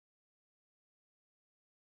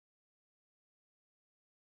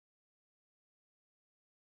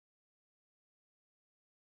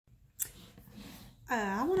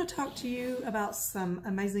I want to talk to you about some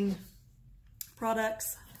amazing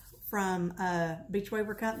products from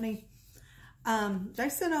Beachwaver company. They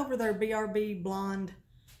sent over their BRB Blond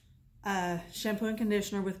shampoo and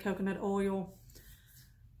conditioner with coconut oil.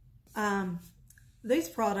 These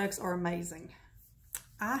products are amazing.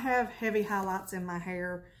 I have heavy highlights in my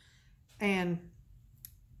hair, and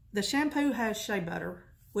the shampoo has shea butter,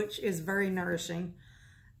 which is very nourishing.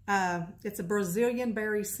 It's a Brazilian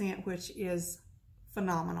berry scent, which is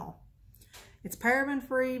phenomenal. It's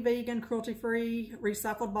paraben-free, vegan, cruelty-free,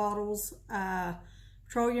 recycled bottles,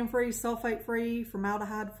 petroleum-free, sulfate-free,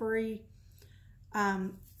 formaldehyde-free.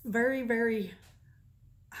 Very, very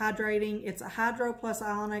hydrating. It's a hydro plus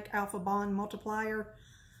ionic alpha bond multiplier.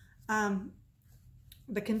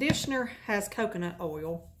 The conditioner has coconut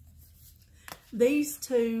oil. These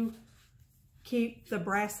two keep the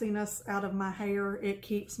brassiness out of my hair. It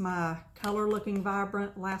keeps my color looking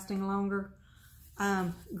vibrant, lasting longer.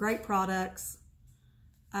 Great products.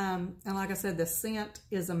 And like I said, the scent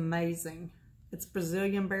is amazing. It's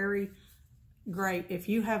Brazilian berry. Great. If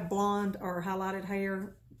you have blonde or highlighted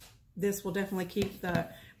hair, this will definitely keep the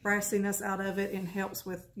brassiness out of it and helps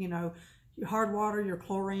with, you know, your hard water, your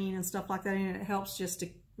chlorine and stuff like that. And it helps just to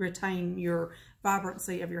retain your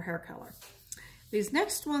vibrancy of your hair color. These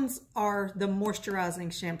next ones are the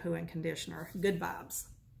Moisturizing shampoo and conditioner. Good vibes.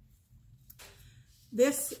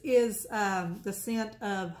 This is the scent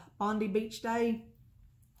of Bondi Beach Day.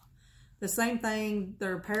 The same thing.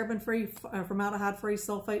 They're paraben-free, formaldehyde-free,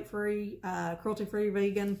 sulfate-free, cruelty-free,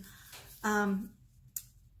 vegan.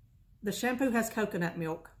 The shampoo has coconut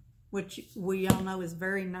milk, which we all know is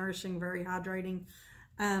very nourishing, very hydrating.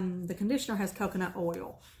 The conditioner has coconut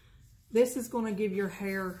oil. This is going to give your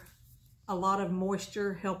hair a lot of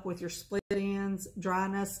moisture, help with your split ends,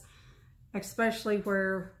 dryness, especially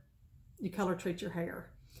where you color treat your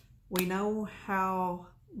hair. We know how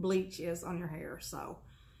bleach is on your hair, so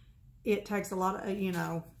it takes a lot of, you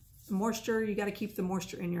know, moisture. You got to keep the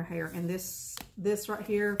moisture in your hair, and this right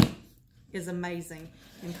here is amazing.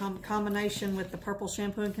 In combination with the purple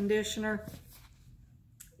shampoo and conditioner,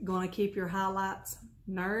 going to keep your highlights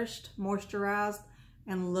nourished, moisturized,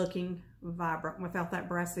 and looking vibrant without that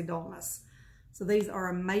brassy dullness. So these are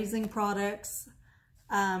amazing products.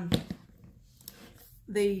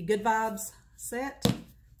 The Good Vibes set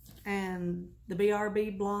and the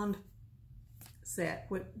BRB Blonde set,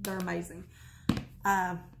 they're amazing.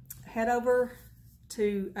 Head over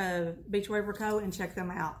to Beachwaver Co. and check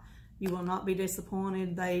them out. You will not be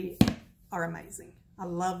disappointed. They are amazing. I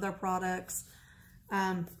love their products.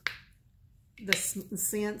 The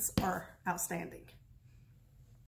scents are outstanding.